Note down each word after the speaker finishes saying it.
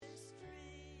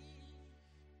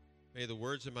May the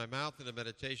words of my mouth and the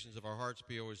meditations of our hearts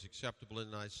be always acceptable in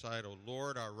thy sight, O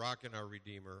Lord, our rock and our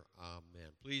redeemer. Amen.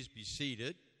 Please be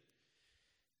seated.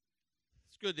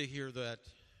 It's good to hear that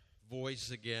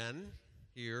voice again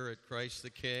here at Christ the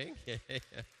King.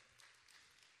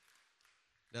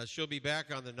 Now, she'll be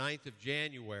back on the 9th of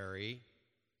January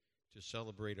to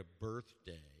celebrate a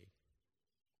birthday.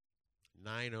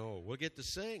 9-0. We'll get to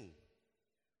sing.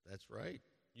 That's right.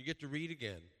 You get to read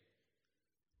again.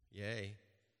 Yay.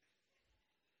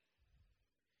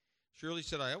 Shirley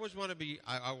said, I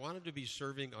wanted to be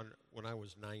serving when I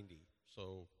was 90,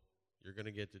 so you're going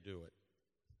to get to do it.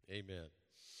 Amen.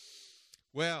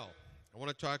 Well, I want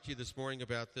to talk to you this morning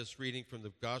about this reading from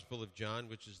the Gospel of John,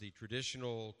 which is the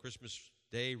traditional Christmas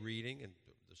Day reading and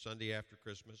the Sunday after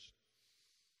Christmas.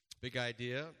 Big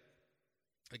idea,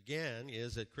 again,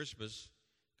 is at Christmas,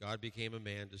 God became a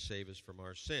man to save us from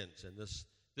our sins. And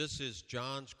this is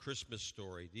John's Christmas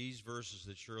story. These verses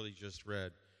that Shirley just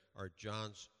read are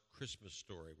John's Christmas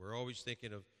story. We're always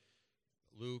thinking of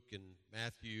Luke and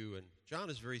Matthew, and John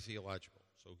is very theological,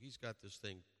 so he's got this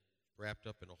thing wrapped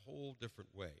up in a whole different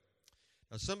way.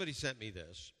 Now, somebody sent me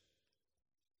this.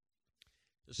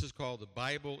 This is called the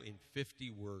Bible in 50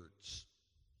 words.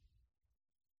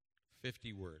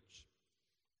 50 words.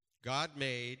 God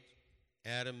made,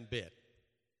 Adam bit.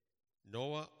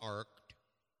 Noah arked,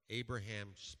 Abraham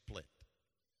split.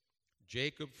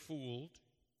 Jacob fooled,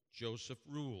 Joseph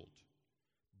ruled.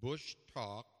 Bush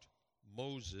talked,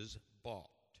 Moses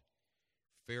balked.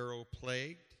 Pharaoh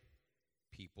plagued,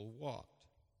 people walked.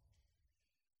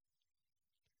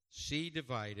 Sea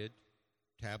divided,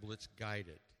 tablets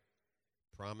guided.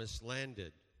 Promise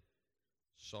landed.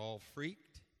 Saul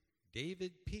freaked,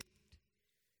 David peaked.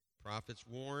 Prophets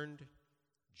warned,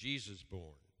 Jesus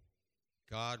born.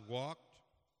 God walked,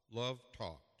 love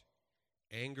talked.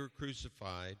 Anger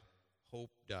crucified,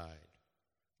 hope died.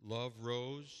 Love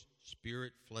rose,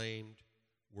 Spirit flamed,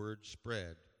 word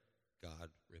spread, God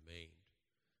remained.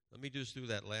 Let me just do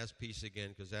that last piece again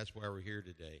because that's why we're here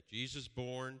today. Jesus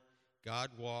born,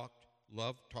 God walked,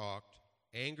 love talked,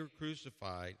 anger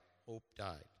crucified, hope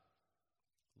died.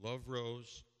 Love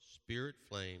rose, Spirit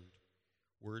flamed,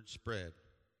 word spread,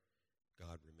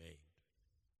 God remained.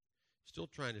 Still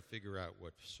trying to figure out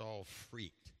what Saul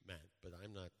freaked meant, but I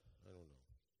don't know.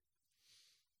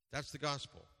 That's the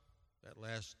gospel, that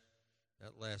last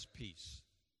piece.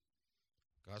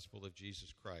 Gospel of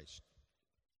Jesus Christ.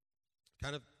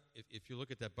 Kind of, if you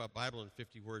look at that Bible in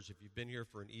 50 words, if you've been here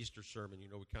for an Easter sermon, you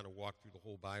know we kind of walked through the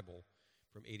whole Bible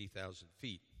from 80,000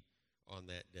 feet on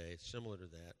that day. It's similar to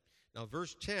that. Now,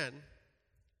 verse 10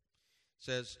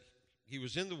 says, He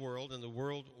was in the world, and the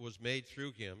world was made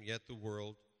through him, yet the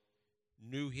world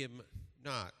knew him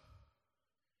not.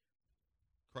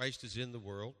 Christ is in the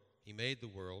world. He made the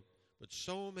world. But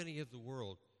so many of the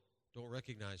world don't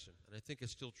recognize him. And I think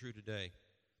it's still true today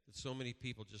that so many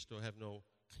people just don't have no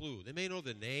clue. They may know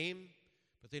the name,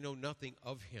 but they know nothing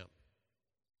of him.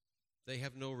 They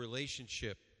have no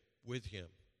relationship with him.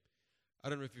 I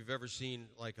don't know if you've ever seen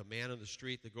like a man on the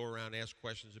street that go around and ask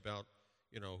questions about,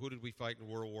 who did we fight in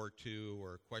World War II,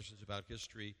 or questions about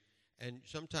history. And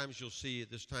sometimes you'll see at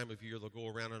this time of year they'll go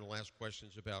around and they'll ask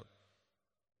questions about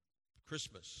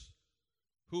Christmas.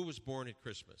 Who was born at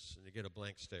Christmas? And you get a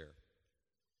blank stare.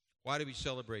 Why do we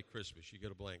celebrate Christmas? You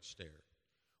get a blank stare.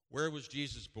 Where was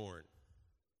Jesus born?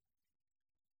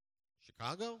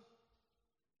 Chicago?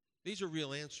 These are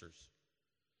real answers.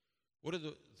 What are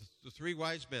the three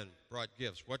wise men brought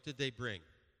gifts? What did they bring?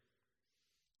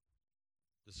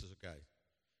 This is a guy.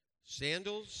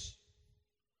 Sandals,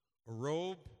 a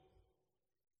robe,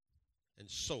 and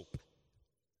soap.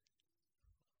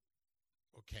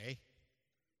 Okay.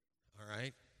 All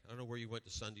right. I don't know where you went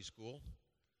to Sunday school,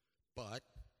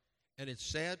 and it's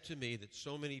sad to me that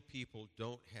so many people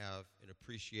don't have an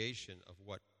appreciation of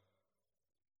what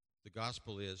the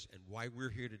gospel is and why we're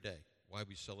here today, why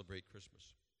we celebrate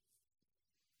Christmas.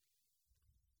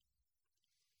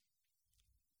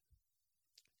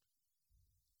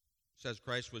 It says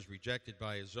Christ was rejected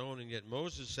by his own, and yet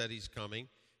Moses said he's coming.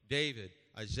 David,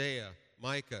 Isaiah,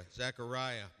 Micah,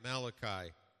 Zechariah,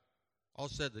 Malachi all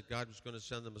said that God was going to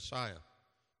send the Messiah.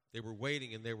 They were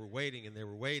waiting, and they were waiting, and they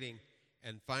were waiting,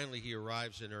 and finally he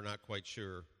arrives, and they're not quite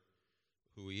sure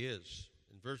who he is.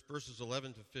 In verses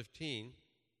 11 to 15,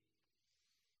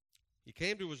 he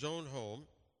came to his own home,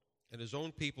 and his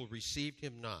own people received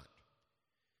him not.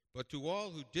 But to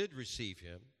all who did receive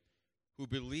him, who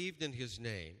believed in his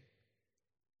name,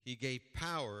 he gave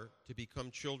power to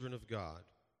become children of God,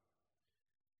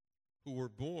 who were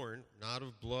born not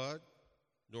of blood,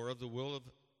 nor of the will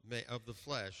of the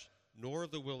flesh, nor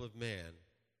of the will of man,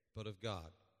 but of God.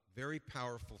 Very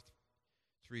powerful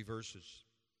 3 verses.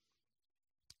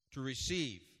 To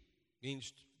receive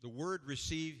means, the word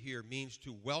receive here means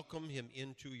to welcome him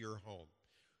into your home.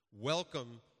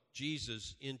 Welcome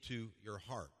Jesus into your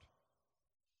heart.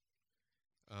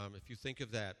 If you think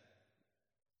of that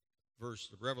verse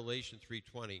of Revelation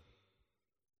 3:20,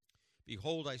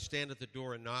 behold, I stand at the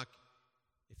door and knock.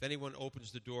 If anyone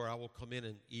opens the door, I will come in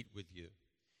and eat with you.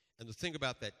 And the thing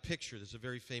about that picture, there's a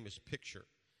very famous picture.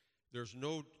 There's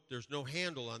no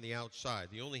handle on the outside.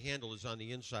 The only handle is on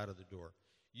the inside of the door.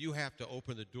 You have to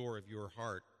open the door of your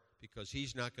heart because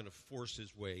he's not going to force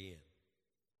his way in.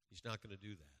 He's not going to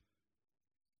do that.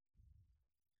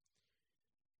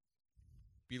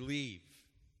 Believe.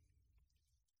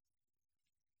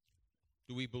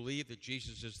 Do we believe that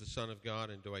Jesus is the Son of God,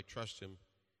 and do I trust him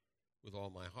with all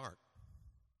my heart?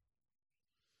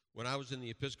 When I was in the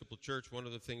Episcopal Church, one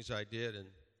of the things I did and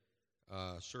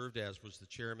served as was the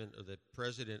chairman or the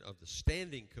president of the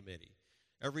standing committee.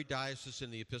 Every diocese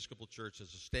in the Episcopal Church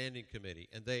has a standing committee,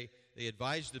 and they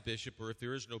advise the bishop, or if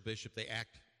there is no bishop, they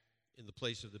act in the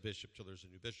place of the bishop till there's a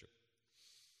new bishop.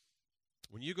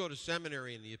 When you go to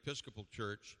seminary in the Episcopal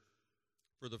Church,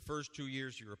 for the first 2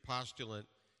 years you're a postulant,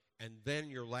 and then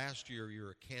your last year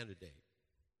you're a candidate.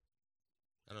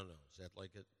 I don't know. Is that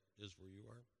like it is where you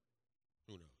are?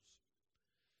 Who knows?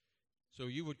 So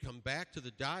you would come back to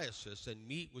the diocese and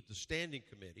meet with the standing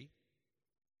committee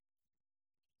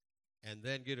and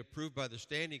then get approved by the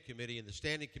standing committee, and the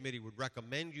standing committee would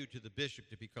recommend you to the bishop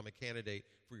to become a candidate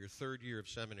for your third year of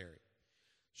seminary.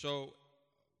 So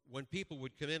when people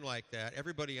would come in like that,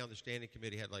 everybody on the standing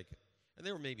committee had and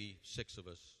there were maybe 6 of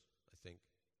us, I think.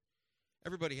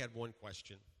 Everybody had one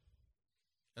question,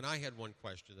 and I had one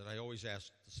question that I always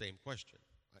asked the same question,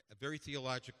 a very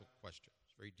theological question.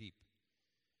 It's very deep.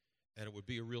 And it would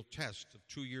be a real test of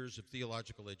 2 years of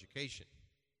theological education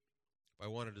if I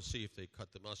wanted to see if they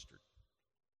cut the mustard.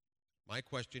 My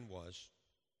question was,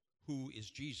 who is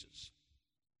Jesus?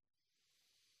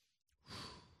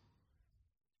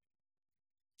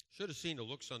 Should have seen the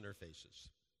looks on their faces.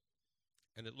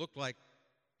 And it looked like,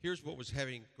 here's what was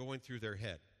going through their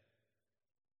head.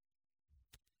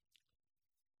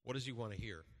 What does he want to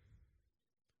hear?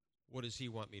 What does he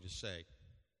want me to say?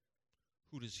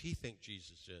 Who does he think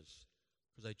Jesus is?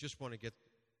 Because I just want to get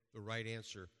the right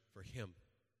answer for him.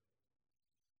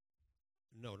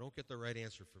 No, don't get the right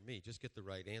answer for me. Just get the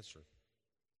right answer.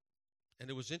 And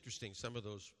it was interesting, some of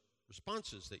those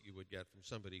responses that you would get from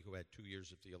somebody who had 2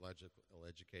 years of theological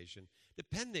education,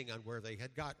 depending on where they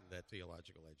had gotten that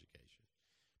theological education.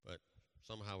 But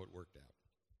somehow it worked out.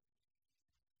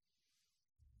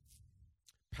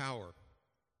 Power.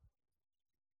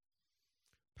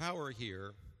 Power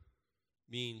here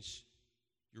means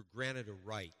you're granted a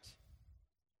right.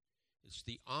 It's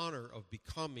the honor of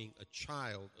becoming a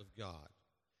child of God.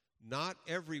 Not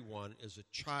everyone is a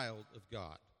child of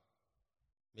God.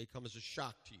 It may come as a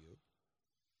shock to you.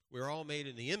 We're all made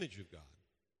in the image of God.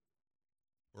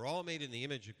 We're all made in the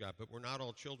image of God, but we're not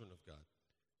all children of God.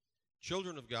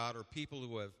 Children of God are people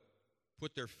who have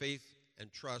put their faith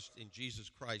and trust in Jesus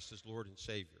Christ as Lord and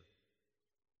Savior.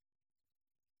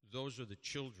 Those are the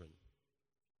children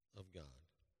of God.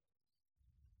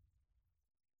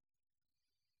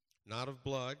 Not of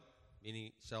blood,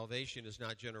 meaning salvation is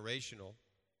not generational.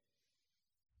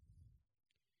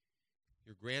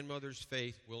 Your grandmother's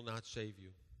faith will not save you.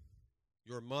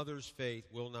 Your mother's faith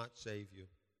will not save you.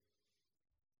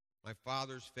 My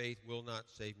father's faith will not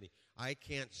save me. I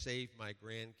can't save my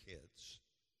grandkids.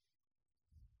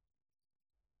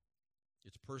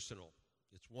 It's personal.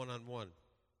 It's one-on-one.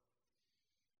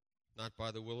 Not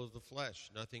by the will of the flesh.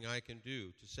 Nothing I can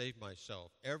do to save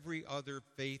myself. Every other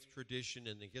faith tradition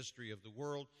in the history of the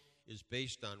world is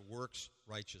based on works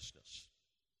righteousness.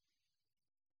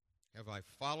 Have I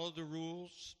followed the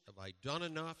rules? Have I done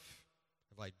enough?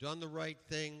 Have I done the right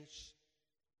things?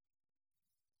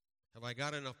 Have I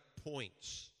got enough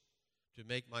points to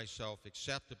make myself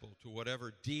acceptable to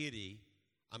whatever deity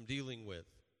I'm dealing with?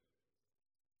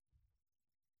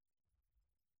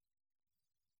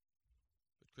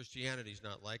 Christianity is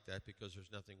not like that because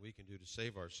there's nothing we can do to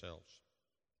save ourselves.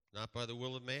 Not by the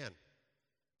will of man.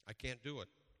 I can't do it.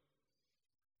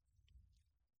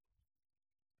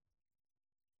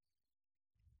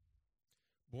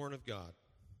 Born of God.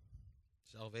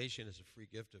 Salvation is a free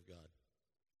gift of God.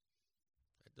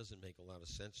 That doesn't make a lot of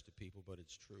sense to people, but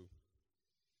it's true.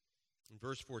 In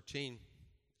verse 14, it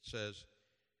says,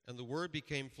 "And the Word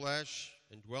became flesh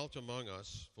and dwelt among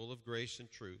us, full of grace and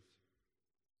truth.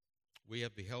 We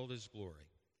have beheld his glory."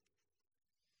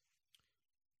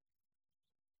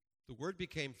 The Word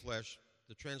became flesh,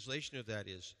 the translation of that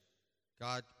is,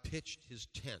 God pitched his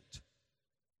tent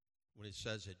when it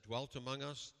says it dwelt among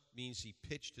us, means he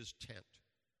pitched his tent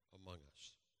among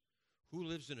us. Who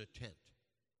lives in a tent?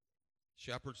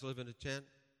 Shepherds live in a tent.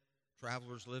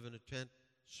 Travelers live in a tent.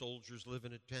 Soldiers live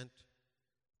in a tent.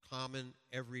 Common,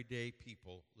 everyday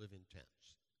people live in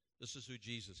tents. This is who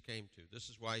Jesus came to. This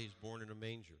is why he's born in a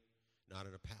manger, not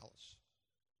in a palace.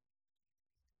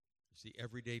 It's the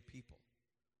everyday people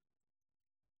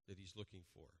that he's looking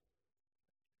for.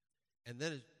 And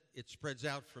then it spreads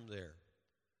out from there.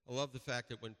 I love the fact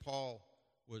that when Paul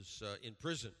was in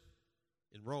prison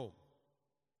in Rome,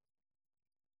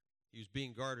 he was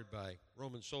being guarded by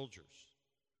Roman soldiers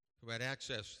who had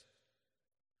access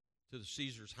to the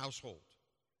Caesar's household.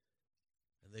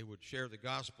 And they would share the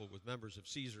gospel with members of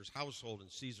Caesar's household,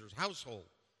 and Caesar's household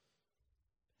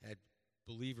had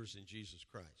believers in Jesus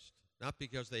Christ. Not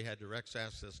because they had direct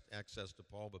access to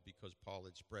Paul, but because Paul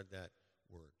had spread that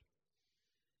word.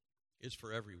 It's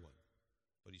for everyone,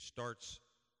 but he starts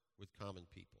with common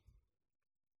people.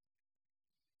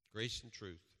 Grace and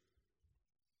truth.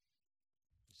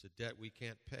 It's a debt we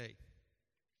can't pay.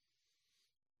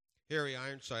 Harry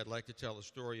Ironside liked to tell a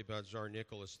story about Tsar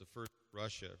Nicholas I of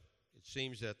Russia. It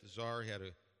seems that the Tsar had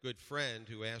a good friend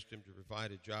who asked him to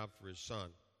provide a job for his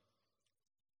son.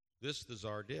 This the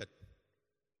Tsar did,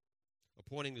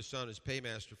 appointing the son as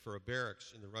paymaster for a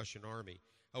barracks in the Russian army.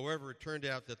 However, it turned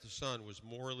out that the son was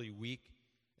morally weak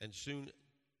and soon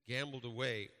gambled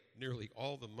away nearly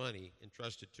all the money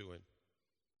entrusted to him.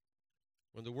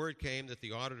 When the word came that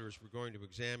the auditors were going to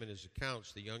examine his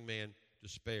accounts, the young man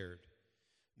despaired,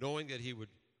 knowing that he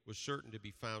was certain to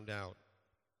be found out.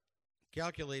 He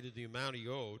calculated the amount he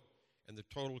owed, and the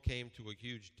total came to a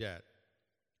huge debt,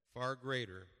 far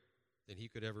greater than he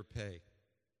could ever pay.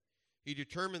 He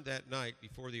determined that night,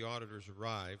 before the auditors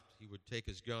arrived, he would take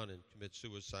his gun and commit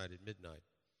suicide at midnight.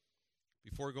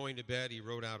 Before going to bed, he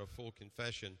wrote out a full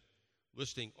confession,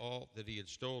 listing all that he had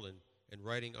stolen and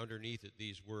writing underneath it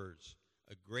these words: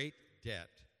 "A great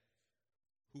debt,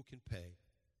 who can pay?"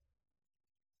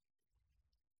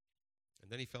 And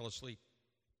then he fell asleep,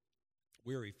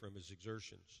 weary from his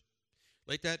exertions.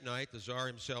 Late that night, the Tsar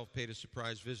himself paid a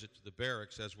surprise visit to the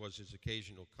barracks, as was his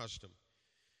occasional custom.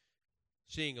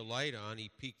 Seeing a light on, he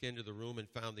peeked into the room and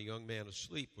found the young man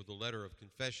asleep with a letter of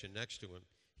confession next to him.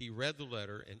 He read the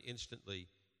letter and instantly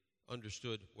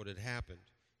understood what had happened.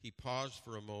 He paused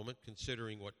for a moment,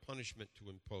 considering what punishment to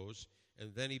impose,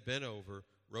 and then he bent over,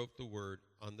 wrote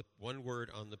one word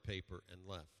on the paper, and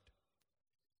left.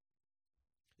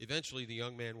 Eventually, the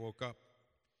young man woke up,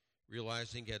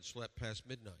 realizing he had slept past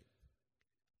midnight.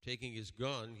 Taking his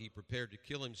gun, he prepared to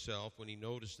kill himself when he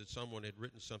noticed that someone had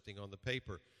written something on the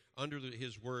paper. Under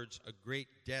his words, "A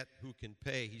great debt, who can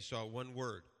pay?" he saw one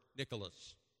word: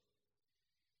 Nicholas.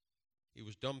 He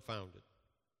was dumbfounded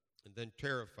and then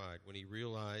terrified when he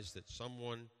realized that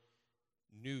someone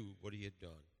knew what he had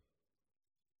done.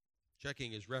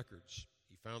 Checking his records,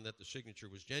 he found that the signature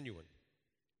was genuine.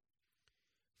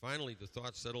 Finally, the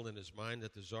thought settled in his mind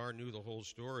that the Tsar knew the whole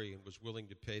story and was willing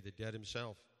to pay the debt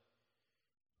himself.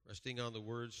 Resting on the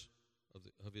words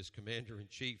of his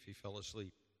commander-in-chief, he fell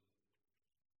asleep.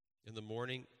 In the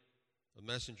morning, a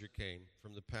messenger came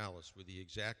from the palace with the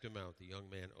exact amount the young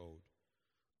man owed.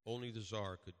 Only the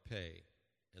Tsar could pay,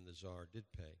 and the Tsar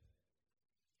did pay.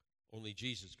 Only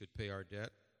Jesus could pay our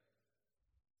debt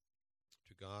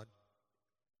to God.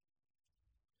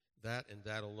 That and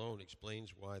that alone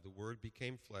explains why the Word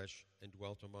became flesh and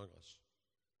dwelt among us.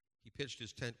 He pitched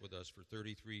his tent with us for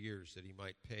 33 years that he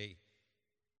might pay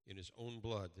in his own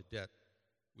blood the debt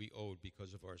we owed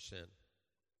because of our sin.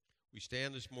 We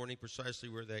stand this morning precisely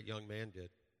where that young man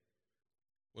did.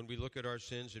 When we look at our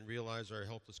sins and realize our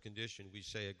helpless condition, we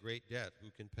say, "A great debt, who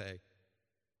can pay?"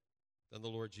 Then the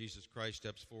Lord Jesus Christ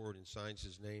steps forward and signs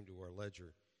his name to our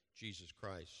ledger, Jesus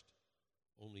Christ.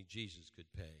 Only Jesus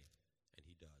could pay, and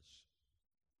he does.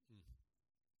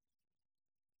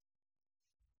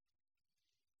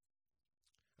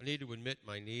 I need to admit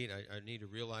my need. I need to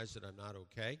realize that I'm not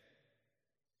okay.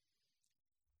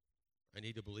 I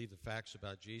need to believe the facts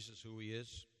about Jesus, who he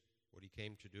is, what he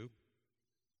came to do.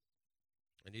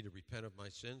 I need to repent of my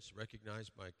sins,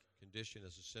 recognize my condition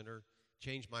as a sinner,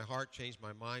 change my heart, change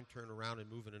my mind, turn around and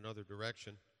move in another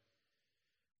direction.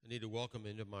 I need to welcome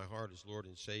him into my heart as Lord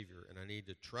and Savior, and I need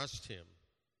to trust him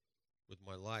with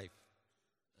my life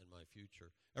and my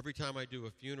future. Every time I do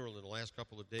a funeral in the last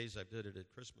couple of days, I did it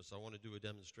at Christmas, I want to do a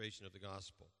demonstration of the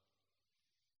gospel.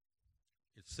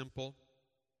 It's simple.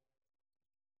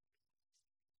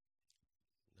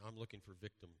 Now I'm looking for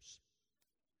victims.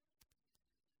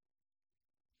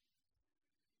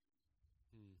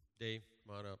 Dave,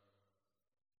 come on up.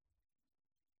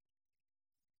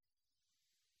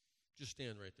 Just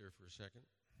stand right there for a second.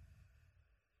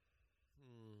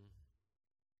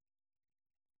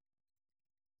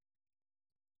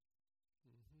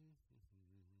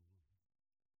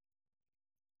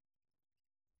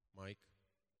 Mike.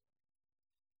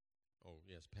 Oh,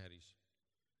 yes, Patty's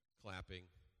clapping.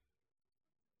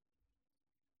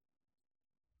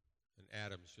 And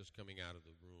Adam's just coming out of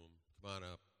the room. Come on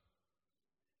up.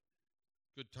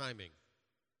 Good timing.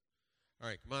 All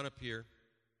right, come on up here.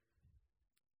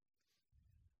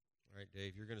 All right,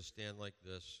 Dave, you're going to stand like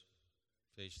this,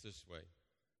 face this way.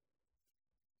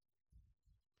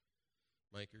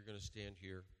 Mike, you're going to stand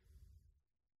here.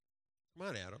 Come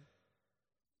on, Adam.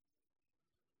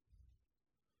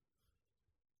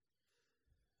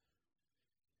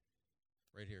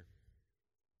 Right here.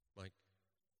 Mike.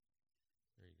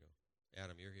 There you go.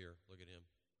 Adam, you're here. Look at him.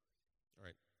 All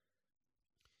right.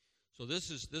 So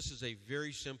this is a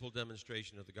very simple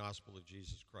demonstration of the gospel of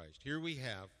Jesus Christ. Here we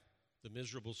have the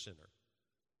miserable sinner.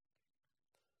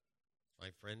 My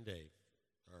friend Dave.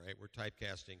 All right, we're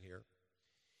typecasting here.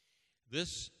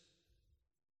 This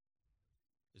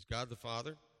is God the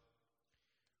Father.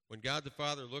 When God the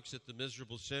Father looks at the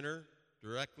miserable sinner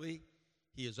directly,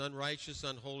 he is unrighteous,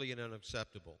 unholy, and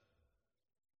unacceptable.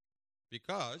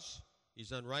 Because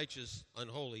he's unrighteous,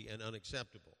 unholy, and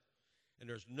unacceptable. And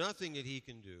there's nothing that he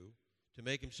can do to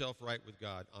make himself right with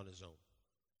God on his own.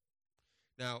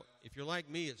 Now, if you're like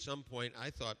me, at some point,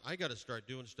 I thought, I got to start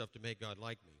doing stuff to make God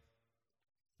like me.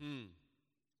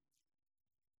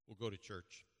 We'll go to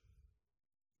church.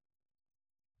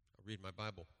 I'll read my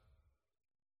Bible.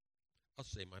 I'll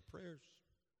say my prayers.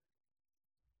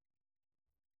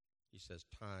 He says,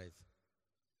 tithe.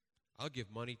 I'll give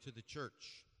money to the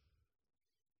church.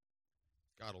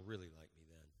 God will really like me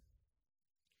then.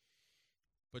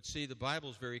 But see, the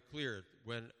Bible's very clear.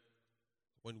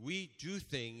 When we do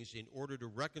things in order to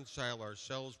reconcile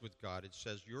ourselves with God, it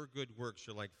says, your good works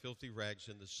are like filthy rags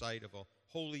in the sight of a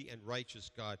holy and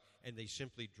righteous God, and they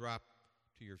simply drop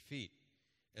to your feet.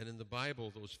 And in the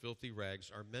Bible, those filthy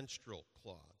rags are menstrual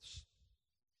cloths.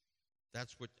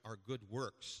 That's what our good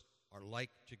works are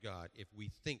like to God if we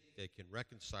think they can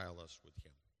reconcile us with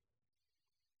Him.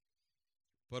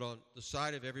 But on the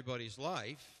side of everybody's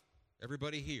life,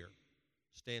 everybody here,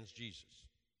 stands Jesus.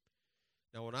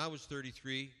 Now, when I was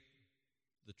 33,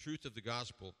 the truth of the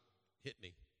gospel hit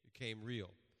me, became real.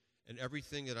 And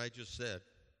everything that I just said,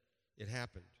 it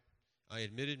happened. I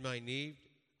admitted my need.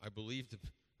 I believed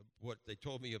what they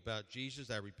told me about Jesus.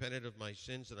 I repented of my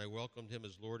sins, and I welcomed Him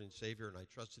as Lord and Savior, and I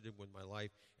trusted Him with my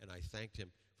life, and I thanked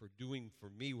Him for doing for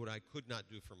me what I could not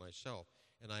do for myself.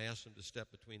 And I asked Him to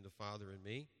step between the Father and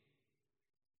me,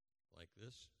 like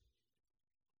this.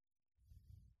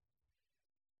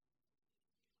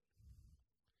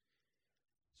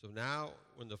 So now,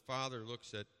 when the Father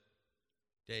looks at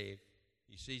Dave,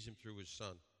 He sees him through his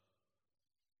Son.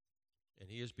 And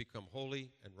he has become holy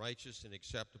and righteous and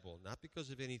acceptable, not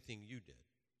because of anything you did,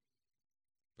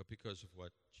 but because of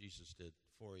what Jesus did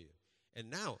for you. And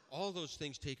now, all those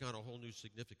things take on a whole new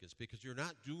significance, because you're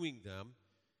not doing them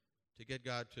to get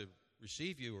God to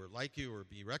receive you or like you or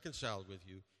be reconciled with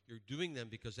you. You're doing them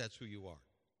because that's who you are.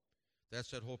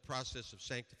 That's that whole process of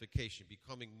sanctification,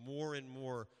 becoming more and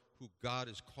more who God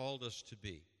has called us to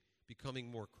be,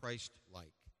 becoming more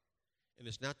Christ-like. And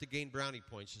it's not to gain brownie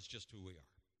points, it's just who we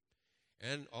are.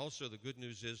 And also the good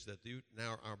news is that you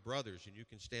now are brothers, and you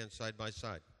can stand side by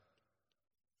side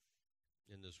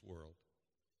in this world.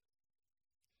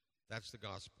 That's the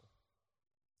gospel.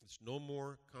 It's no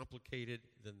more complicated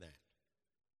than that.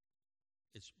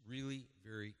 It's really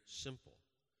very simple,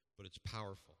 but it's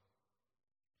powerful.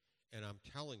 And I'm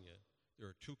telling you, there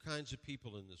are two kinds of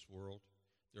people in this world.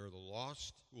 There are the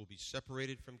lost, who will be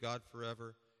separated from God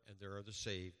forever, and there are the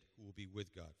saved, who will be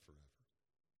with God forever.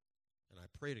 And I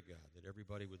pray to God that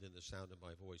everybody within the sound of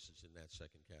my voice is in that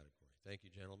second category. Thank you,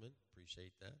 gentlemen.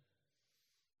 Appreciate that.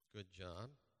 Good job.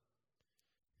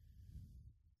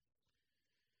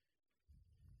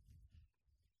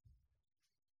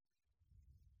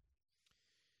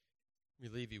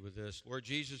 Let me leave you with this. Lord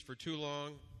Jesus, for too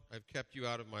long I've kept you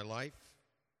out of my life.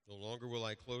 No longer will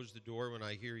I close the door when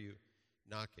I hear you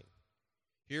knocking.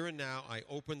 Here and now I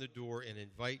open the door and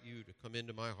invite you to come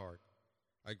into my heart.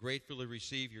 I gratefully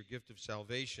receive your gift of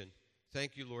salvation.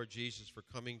 Thank you, Lord Jesus, for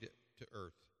coming to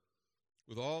earth.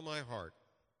 With all my heart,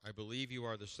 I believe you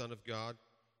are the Son of God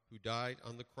who died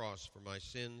on the cross for my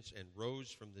sins and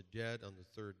rose from the dead on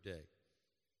the third day.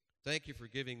 Thank you for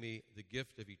giving me the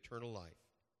gift of eternal life.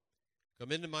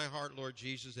 Come into my heart, Lord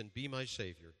Jesus, and be my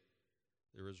Savior.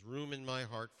 There is room in my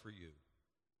heart for you.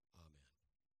 Amen.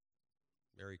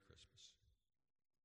 Merry Christmas.